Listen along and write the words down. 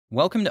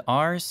Welcome to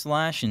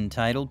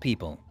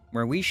r/EntitledPeople,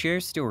 where we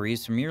share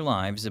stories from your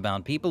lives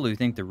about people who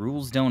think the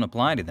rules don't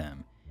apply to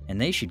them, and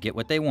they should get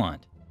what they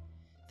want.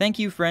 Thank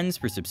you, friends,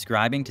 for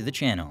subscribing to the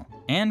channel,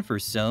 and for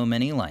so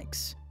many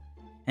likes.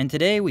 And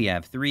today we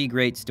have 3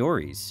 great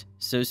stories,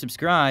 so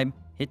subscribe,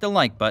 hit the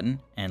like button,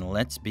 and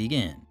let's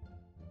begin.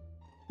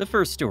 The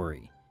first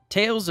story,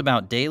 tales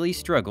about daily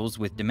struggles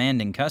with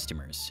demanding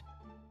customers.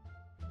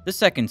 The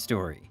second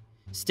story,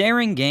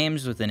 staring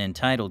games with an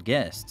entitled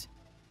guest.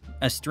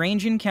 A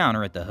strange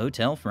encounter at the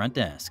hotel front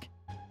desk.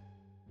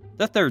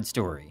 The third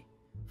story,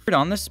 fired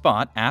on the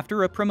spot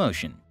after a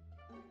promotion.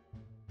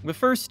 The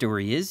first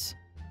story is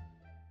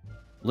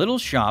Little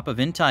Shop of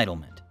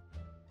Entitlement.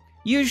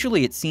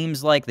 Usually it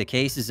seems like the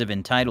cases of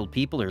entitled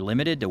people are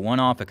limited to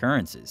one-off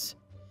occurrences.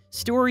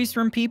 Stories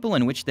from people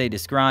in which they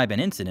describe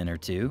an incident or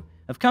two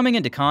of coming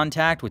into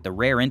contact with the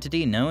rare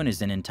entity known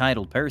as an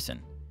entitled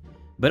person.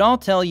 But I'll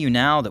tell you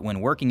now that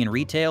when working in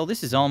retail,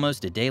 this is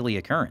almost a daily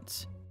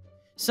occurrence.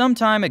 Some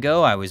time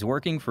ago, I was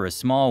working for a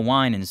small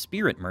wine and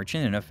spirit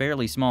merchant in a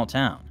fairly small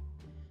town.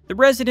 The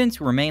residents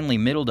were mainly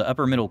middle to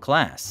upper middle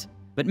class,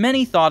 but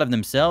many thought of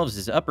themselves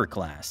as upper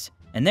class,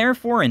 and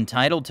therefore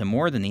entitled to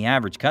more than the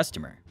average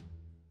customer.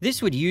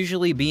 This would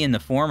usually be in the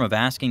form of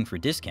asking for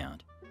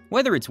discount.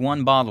 Whether it's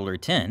 1 bottle or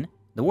 10,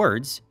 the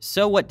words,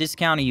 "So what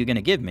discount are you going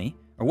to give me?"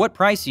 or "What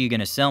price are you going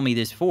to sell me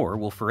this for?"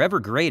 will forever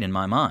grate in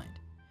my mind.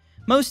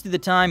 Most of the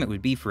time it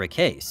would be for a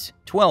case,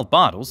 12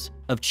 bottles,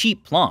 of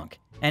cheap plonk,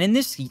 and in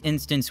this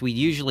instance we'd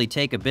usually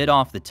take a bit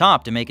off the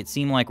top to make it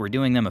seem like we're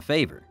doing them a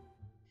favor.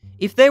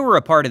 If they were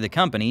a part of the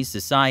company,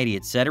 society,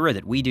 etc.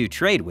 that we do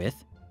trade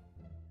with,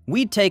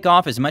 we'd take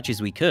off as much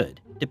as we could,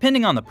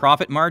 depending on the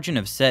profit margin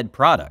of said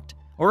product,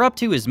 or up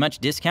to as much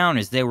discount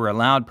as they were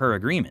allowed per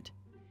agreement.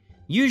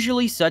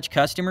 Usually such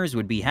customers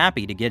would be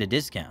happy to get a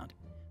discount,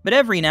 but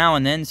every now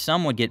and then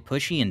some would get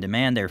pushy and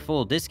demand their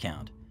full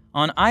discount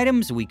on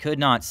items we could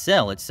not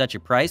sell at such a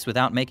price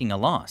without making a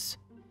loss.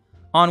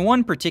 On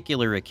one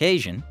particular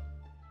occasion,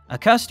 a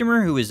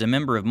customer who is a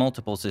member of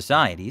multiple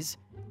societies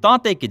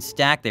thought they could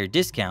stack their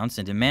discounts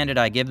and demanded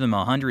I give them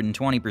a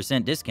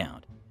 120%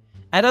 discount.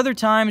 At other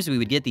times, we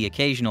would get the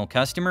occasional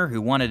customer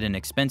who wanted an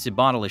expensive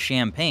bottle of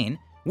champagne,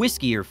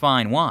 whiskey, or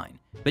fine wine,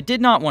 but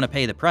did not want to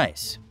pay the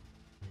price.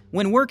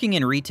 When working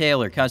in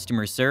retail or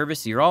customer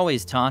service, you're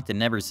always taught to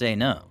never say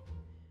no.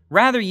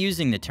 Rather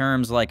using the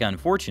terms like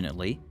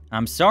 "unfortunately,"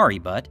 "I'm sorry,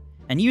 but,"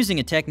 and using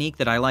a technique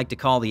that I like to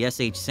call the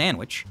SH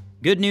sandwich,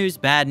 good news,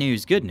 bad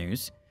news, good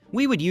news,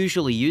 we would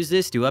usually use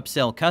this to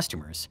upsell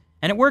customers,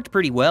 and it worked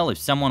pretty well if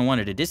someone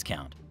wanted a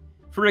discount.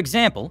 For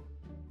example,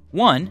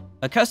 1.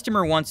 A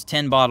customer wants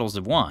 10 bottles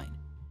of wine.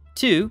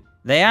 2.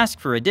 They ask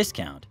for a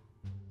discount.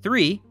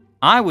 3.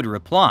 I would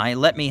reply,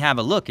 "Let me have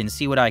a look and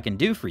see what I can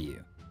do for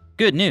you.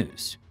 Good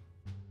news."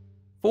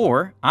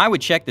 4. I would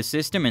check the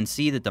system and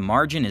see that the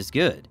margin is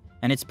good,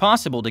 and it's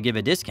possible to give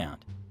a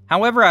discount.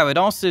 However, I would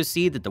also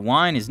see that the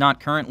wine is not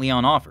currently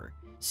on offer.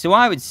 So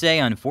I would say,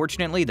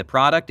 "Unfortunately, the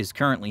product is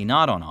currently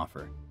not on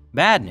offer.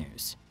 Bad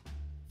news."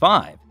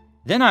 5.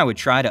 Then I would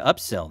try to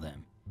upsell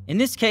them. In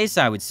this case,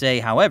 I would say,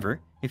 "However,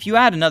 if you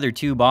add another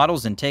 2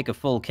 bottles and take a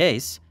full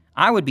case,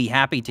 I would be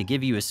happy to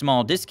give you a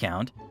small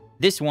discount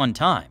this one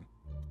time.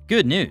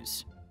 Good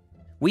news."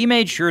 We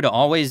made sure to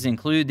always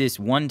include this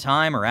one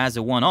time or as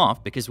a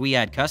one-off because we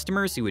had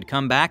customers who would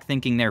come back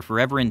thinking they're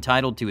forever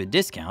entitled to a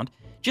discount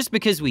just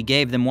because we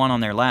gave them one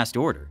on their last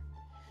order.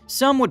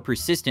 Some would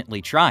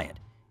persistently try it,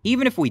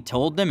 even if we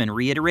told them and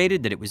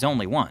reiterated that it was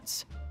only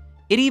once.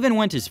 It even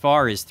went as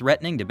far as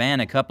threatening to ban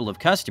a couple of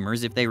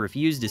customers if they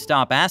refused to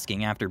stop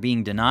asking after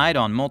being denied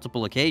on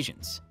multiple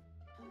occasions.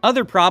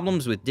 Other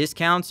problems with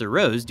discounts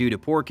arose due to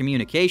poor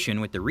communication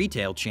with the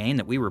retail chain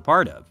that we were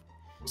part of.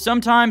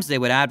 Sometimes they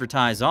would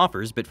advertise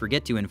offers but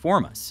forget to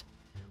inform us.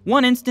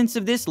 One instance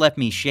of this left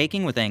me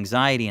shaking with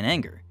anxiety and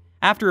anger,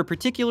 after a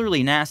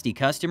particularly nasty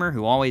customer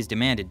who always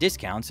demanded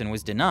discounts and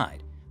was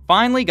denied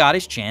finally got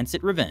his chance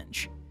at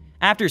revenge.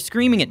 After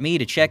screaming at me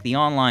to check the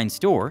online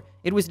store,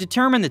 it was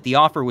determined that the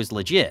offer was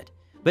legit,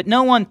 but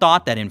no one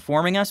thought that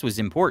informing us was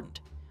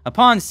important.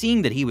 Upon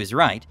seeing that he was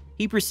right,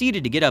 he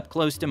proceeded to get up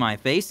close to my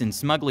face and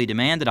smugly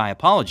demand that I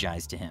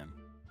apologize to him.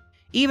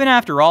 Even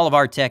after all of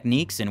our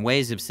techniques and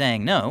ways of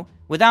saying no,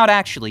 without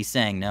actually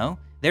saying no,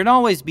 there'd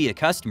always be a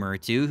customer or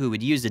two who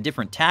would use a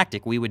different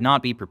tactic we would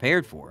not be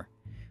prepared for.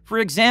 For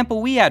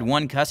example, we had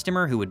one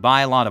customer who would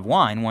buy a lot of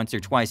wine once or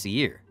twice a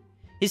year.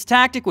 His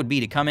tactic would be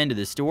to come into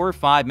the store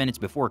 5 minutes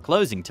before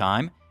closing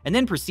time and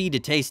then proceed to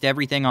taste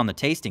everything on the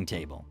tasting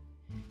table.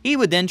 He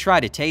would then try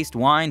to taste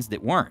wines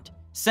that weren't,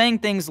 saying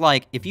things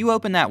like, "If you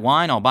open that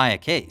wine, I'll buy a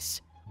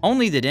case,"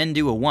 only to then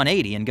do a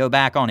 180 and go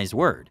back on his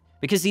word,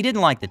 because he didn't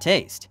like the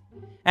taste.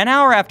 An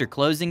hour after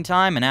closing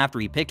time and after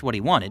he picked what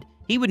he wanted,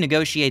 he would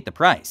negotiate the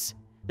price.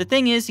 The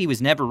thing is, he was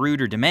never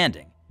rude or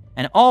demanding,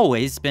 and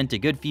always spent a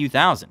good few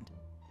thousand.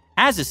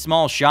 As a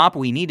small shop,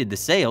 we needed the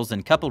sales,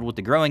 and coupled with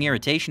the growing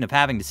irritation of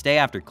having to stay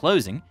after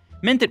closing,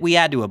 meant that we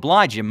had to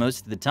oblige him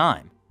most of the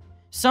time.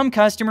 Some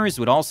customers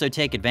would also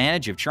take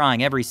advantage of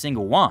trying every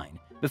single wine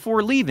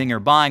before leaving or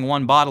buying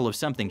 1 bottle of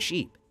something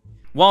cheap.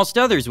 whilst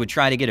others would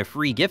try to get a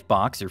free gift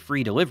box or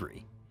free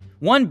delivery.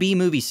 One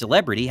B-movie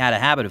celebrity had a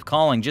habit of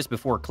calling just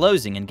before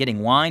closing and getting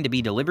wine to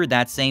be delivered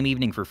that same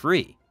evening for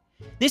free.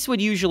 This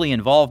would usually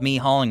involve me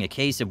hauling a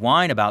case of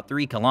wine about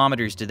 3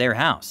 kilometers to their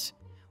house.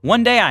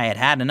 One day I had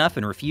had enough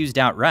and refused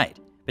outright,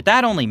 but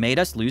that only made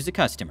us lose a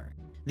customer.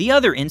 The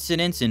other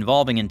incidents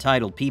involving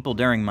entitled people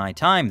during my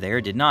time there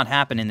did not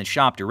happen in the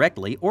shop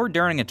directly or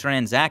during a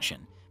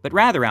transaction, but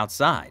rather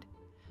outside.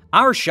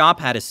 Our shop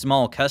had a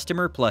small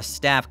customer plus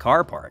staff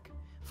car park,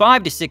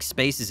 5 to 6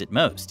 spaces at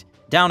most,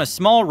 down a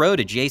small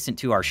road adjacent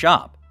to our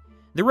shop.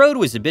 The road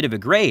was a bit of a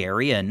gray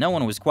area and no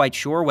one was quite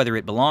sure whether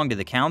it belonged to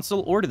the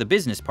council or to the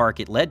business park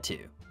it led to.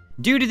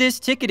 Due to this,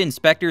 ticket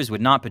inspectors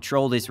would not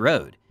patrol this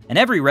road, and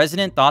every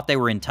resident thought they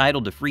were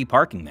entitled to free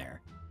parking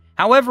there.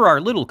 However, our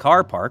little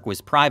car park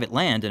was private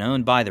land and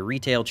owned by the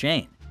retail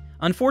chain.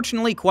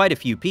 Unfortunately, quite a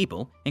few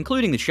people,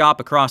 including the shop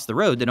across the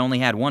road that only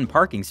had 1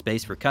 parking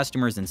space for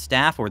customers and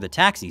staff, or the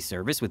taxi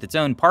service with its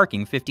own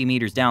parking 50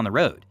 meters down the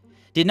road,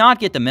 did not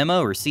get the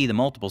memo or see the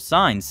multiple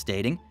signs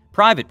stating,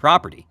 "Private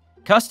property,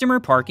 customer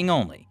parking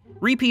only,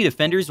 repeat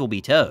offenders will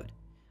be towed."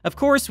 Of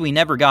course, we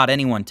never got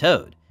anyone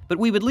towed, but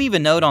we would leave a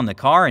note on the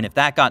car, and if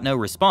that got no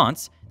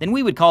response, then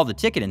we would call the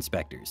ticket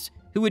inspectors,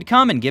 who would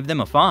come and give them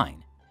a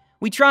fine.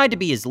 We tried to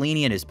be as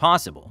lenient as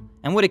possible,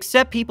 and would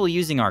accept people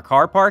using our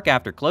car park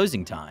after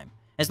closing time,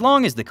 as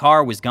long as the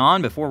car was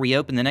gone before we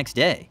opened the next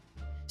day.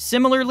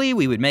 Similarly,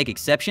 we would make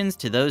exceptions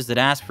to those that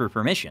asked for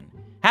permission,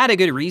 had a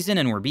good reason,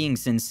 and were being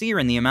sincere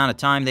in the amount of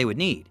time they would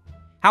need.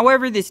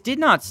 However, this did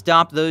not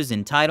stop those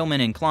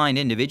entitlement-inclined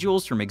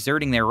individuals from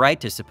exerting their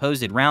right to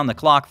supposed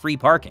round-the-clock free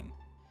parking.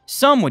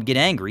 Some would get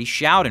angry,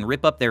 shout, and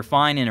rip up their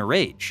fine in a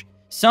rage.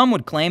 Some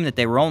would claim that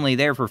they were only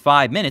there for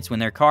 5 minutes when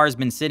their car's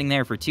been sitting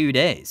there for 2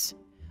 days.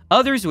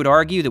 Others would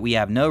argue that we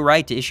have no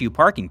right to issue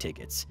parking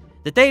tickets,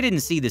 that they didn't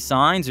see the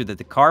signs, or that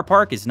the car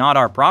park is not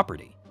our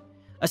property.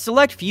 A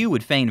select few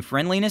would feign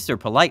friendliness or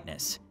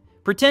politeness,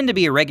 pretend to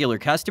be a regular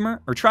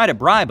customer, or try to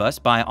bribe us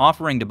by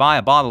offering to buy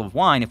a bottle of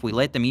wine if we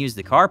let them use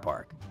the car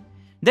park.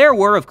 There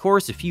were, of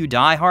course, a few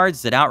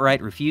diehards that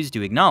outright refused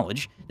to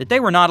acknowledge that they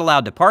were not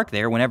allowed to park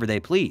there whenever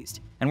they pleased,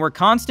 and were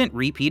constant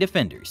repeat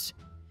offenders.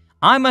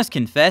 I must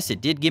confess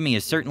it did give me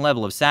a certain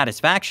level of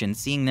satisfaction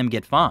seeing them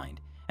get fined,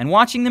 and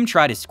watching them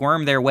try to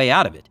squirm their way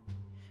out of it.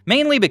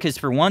 Mainly because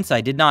for once I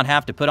did not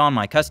have to put on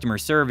my customer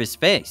service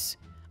face.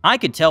 I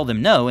could tell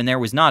them no, and there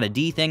was not a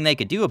D thing they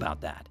could do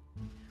about that.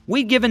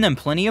 We'd given them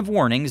plenty of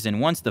warnings, and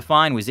once the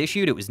fine was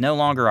issued, it was no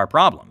longer our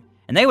problem,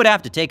 and they would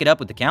have to take it up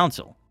with the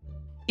council.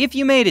 If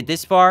you made it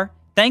this far,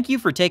 thank you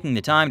for taking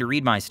the time to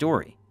read my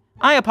story.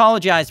 I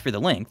apologize for the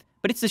length,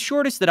 but it's the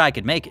shortest that I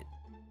could make it.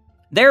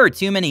 There are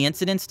too many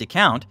incidents to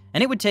count,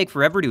 and it would take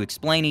forever to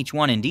explain each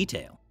one in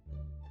detail.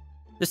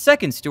 The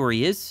second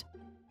story is,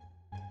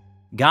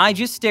 guy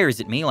just stares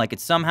at me like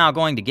it's somehow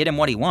going to get him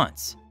what he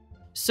wants.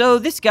 So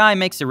this guy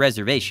makes a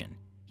reservation.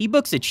 He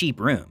books a cheap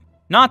room.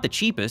 Not the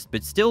cheapest,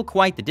 but still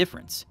quite the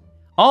difference.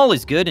 All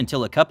is good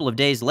until a couple of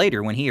days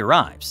later when he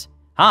arrives.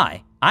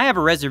 "Hi, I have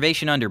a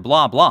reservation under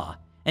blah blah,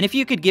 and if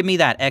you could give me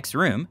that X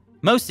room,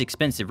 most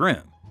expensive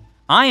room."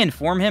 I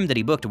inform him that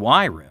he booked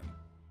Y room.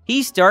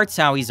 He starts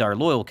how he's our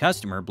loyal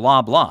customer,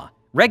 blah blah,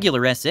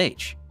 regular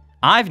SH.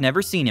 I've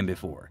never seen him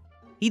before.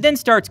 He then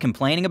starts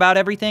complaining about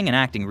everything and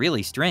acting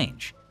really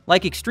strange,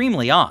 like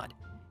extremely odd.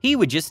 He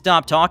would just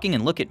stop talking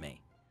and look at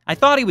me. I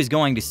thought he was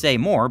going to say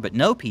more, but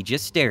nope, he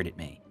just stared at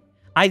me.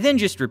 I then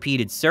just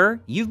repeated, "Sir,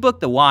 you've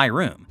booked the Y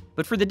room,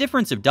 but for the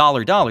difference of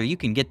 $, you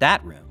can get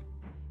that room."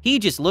 He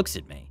just looks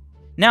at me.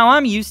 Now,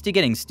 I'm used to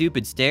getting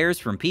stupid stares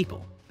from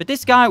people, but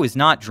this guy was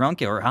not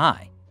drunk or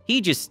high.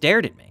 He just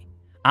stared at me.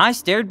 I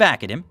stared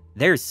back at him.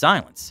 There's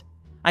silence.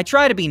 I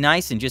try to be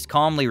nice and just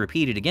calmly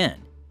repeat it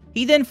again.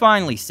 He then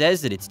finally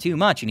says that it's too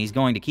much and he's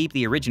going to keep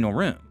the original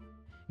room.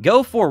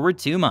 Go forward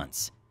 2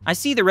 months. I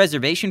see the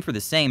reservation for the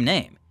same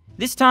name,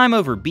 this time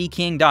over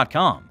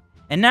bking.com.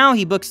 And now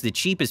he books the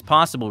cheapest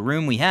possible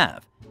room we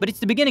have, but it's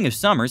the beginning of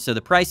summer, so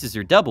the prices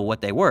are double what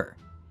they were.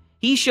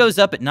 He shows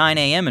up at 9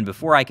 a.m. and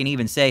before I can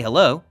even say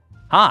hello,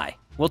 "Hi,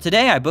 well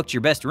today I booked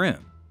your best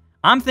room."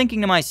 I'm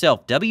thinking to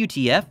myself,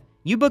 WTF,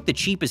 you booked the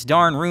cheapest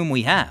darn room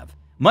we have.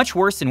 Much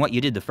worse than what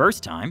you did the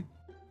first time.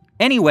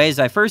 Anyways,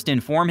 I first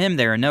inform him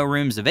there are no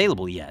rooms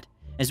available yet,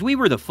 as we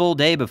were the full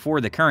day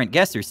before the current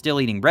guests are still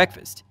eating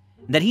breakfast,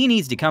 and that he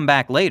needs to come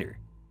back later.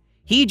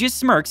 He just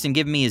smirks and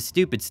gives me his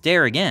stupid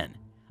stare again.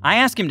 I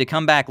ask him to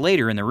come back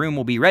later and the room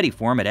will be ready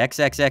for him at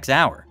XXX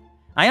hour.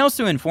 I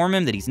also inform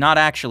him that he's not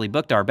actually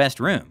booked our best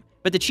room,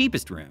 but the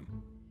cheapest room.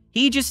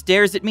 He just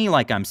stares at me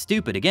like I'm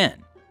stupid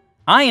again.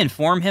 I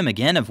inform him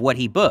again of what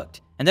he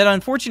booked, and that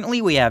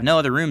unfortunately we have no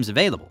other rooms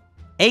available,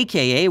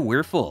 aka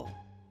we're full.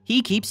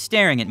 He keeps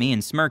staring at me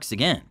and smirks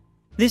again.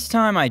 This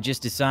time I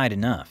just decide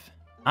enough.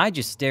 I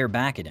just stare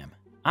back at him.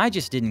 I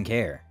just didn't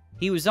care.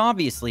 He was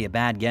obviously a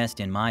bad guest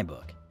in my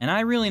book, and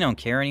I really don't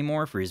care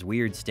anymore for his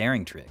weird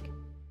staring trick.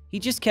 He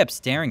just kept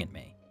staring at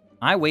me.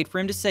 I wait for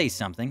him to say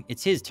something,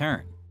 it's his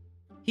turn.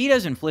 He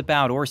doesn't flip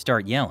out or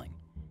start yelling.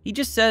 He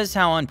just says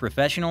how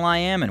unprofessional I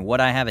am and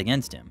what I have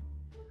against him.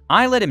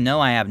 I let him know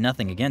I have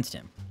nothing against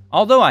him.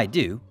 Although I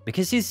do,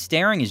 because his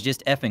staring is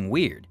just effing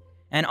weird,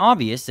 and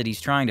obvious that he's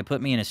trying to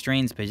put me in a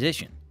strange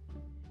position.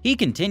 He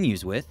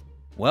continues with,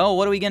 "Well,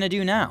 what are we gonna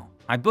do now?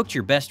 I booked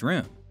your best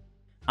room."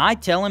 I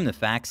tell him the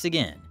facts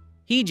again.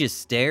 He just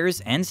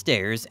stares and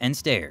stares and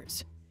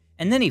stares.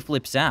 And then he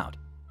flips out.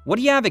 "What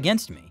do you have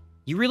against me?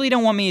 You really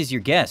don't want me as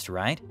your guest,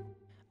 right?"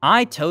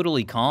 I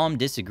totally calm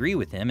disagree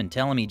with him and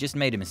tell him he just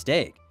made a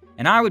mistake,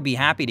 and I would be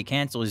happy to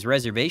cancel his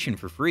reservation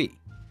for free.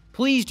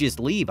 Please just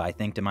leave, I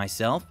think to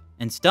myself,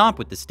 and stop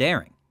with the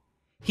staring.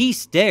 He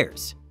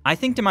stares. I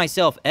think to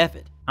myself, F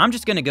it, I'm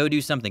just gonna go do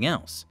something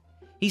else.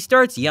 He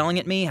starts yelling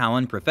at me how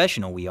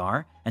unprofessional we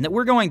are, and that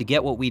we're going to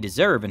get what we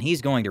deserve and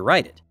he's going to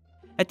write it.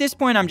 At this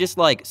point, I'm just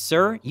like,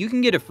 "Sir, you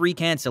can get a free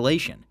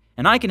cancellation,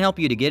 and I can help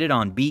you to get it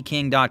on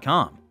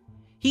bking.com.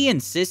 He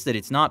insists that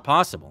it's not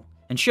possible,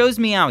 and shows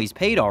me how he's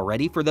paid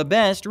already for the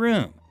best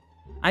room.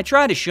 I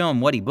try to show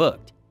him what he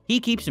booked. He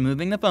keeps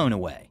moving the phone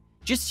away,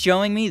 just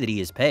showing me that he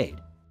is paid.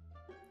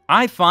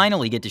 I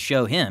finally get to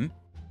show him,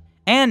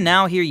 and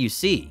now here you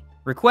see,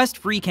 request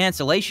free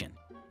cancellation,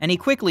 and he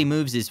quickly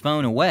moves his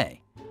phone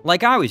away,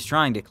 like I was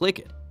trying to click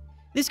it.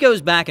 This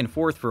goes back and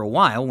forth for a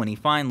while when he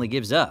finally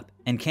gives up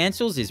and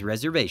cancels his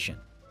reservation.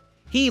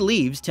 He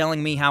leaves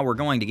telling me how we're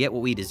going to get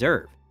what we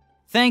deserve.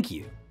 Thank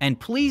you, and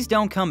please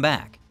don't come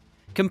back.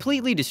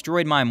 Completely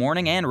destroyed my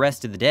morning and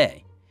rest of the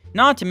day.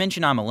 Not to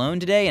mention I'm alone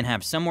today and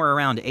have somewhere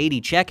around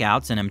 80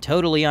 checkouts and am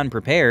totally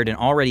unprepared and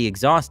already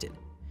exhausted.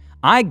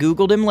 I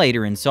googled him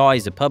later and saw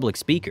he's a public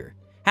speaker.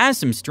 Has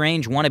some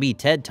strange wannabe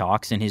TED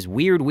Talks in his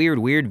weird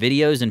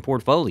videos and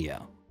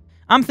portfolio.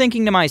 I'm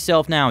thinking to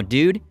myself now,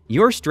 dude,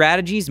 your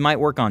strategies might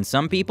work on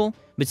some people,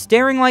 but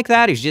staring like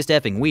that is just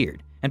effing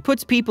weird and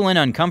puts people in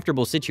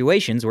uncomfortable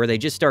situations where they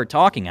just start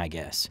talking, I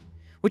guess.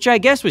 Which I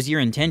guess was your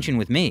intention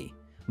with me.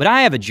 But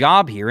I have a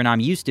job here and I'm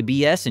used to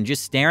BS, and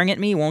just staring at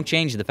me won't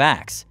change the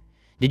facts.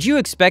 Did you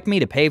expect me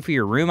to pay for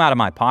your room out of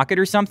my pocket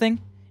or something?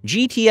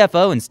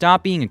 GTFO and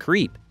stop being a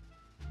creep.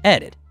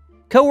 Edit.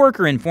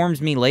 Coworker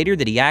informs me later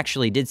that he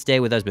actually did stay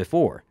with us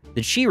before,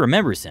 that she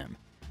remembers him.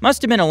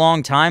 Must have been a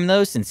long time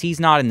though, since he's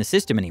not in the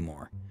system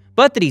anymore.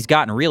 But that he's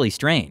gotten really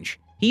strange.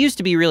 He used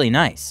to be really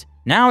nice.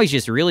 Now he's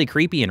just really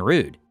creepy and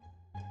rude.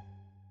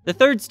 The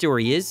third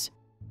story is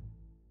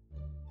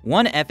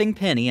one effing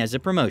penny as a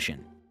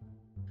promotion.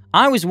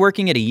 I was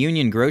working at a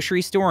union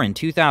grocery store in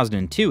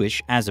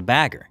 2002-ish as a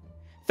bagger.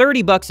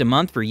 $30 a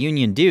month for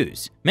union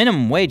dues,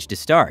 minimum wage to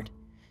start.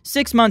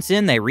 6 months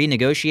in, they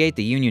renegotiate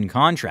the union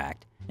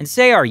contract and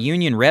say our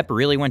union rep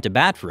really went to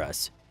bat for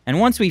us, and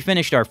once we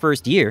finished our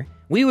first year,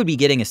 we would be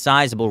getting a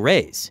sizable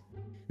raise.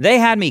 They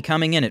had me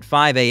coming in at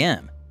 5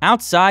 a.m.,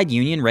 outside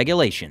union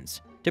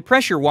regulations, to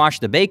pressure wash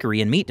the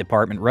bakery and meat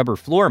department rubber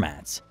floor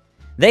mats.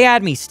 They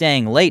had me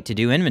staying late to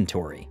do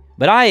inventory,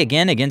 but I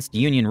again against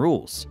union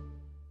rules.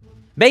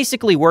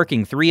 Basically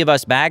working 3 of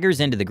us baggers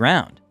into the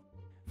ground.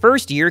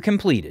 First year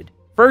completed.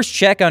 First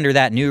check under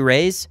that new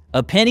raise,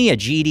 a penny a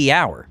GD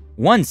hour,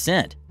 1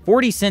 cent,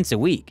 40 cents a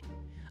week.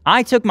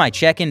 I took my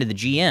check into the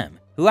GM,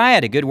 who I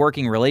had a good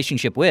working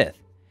relationship with.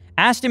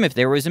 Asked him if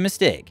there was a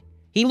mistake.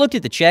 He looked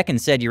at the check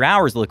and said, "Your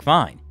hours look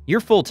fine. You're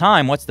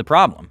full-time, what's the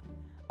problem?"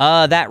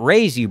 That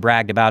raise you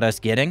bragged about us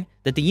getting,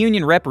 that the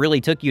union rep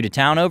really took you to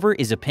town over,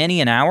 is a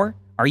penny an hour?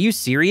 Are you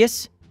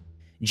serious?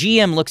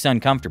 GM looks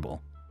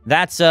uncomfortable.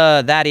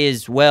 That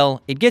is,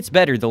 well, it gets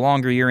better the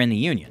longer you're in the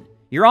union.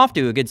 You're off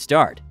to a good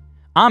start.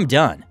 I'm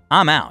done.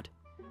 I'm out.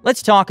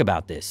 Let's talk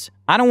about this.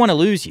 I don't want to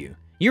lose you.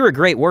 You're a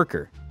great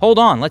worker. Hold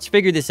on, let's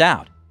figure this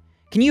out.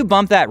 Can you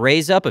bump that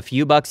raise up a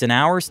few bucks an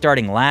hour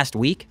starting last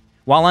week,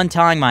 while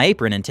untying my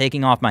apron and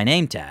taking off my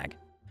name tag?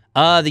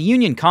 The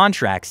union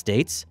contract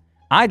states,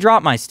 I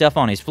dropped my stuff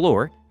on his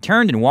floor,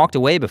 turned and walked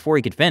away before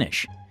he could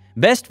finish.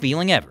 Best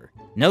feeling ever.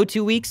 No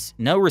 2 weeks,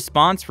 no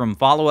response from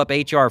follow-up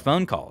HR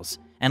phone calls,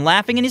 and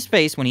laughing in his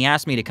face when he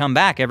asked me to come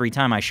back every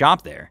time I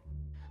shop there.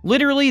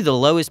 Literally the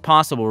lowest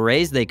possible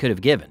raise they could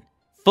have given.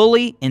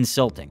 Fully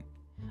insulting.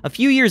 A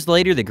few years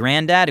later, the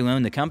granddad who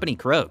owned the company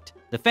croaked,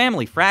 the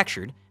family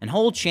fractured, and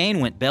whole chain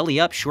went belly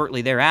up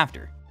shortly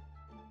thereafter.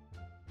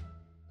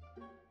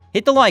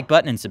 Hit the like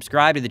button and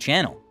subscribe to the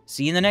channel.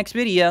 See you in the next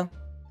video.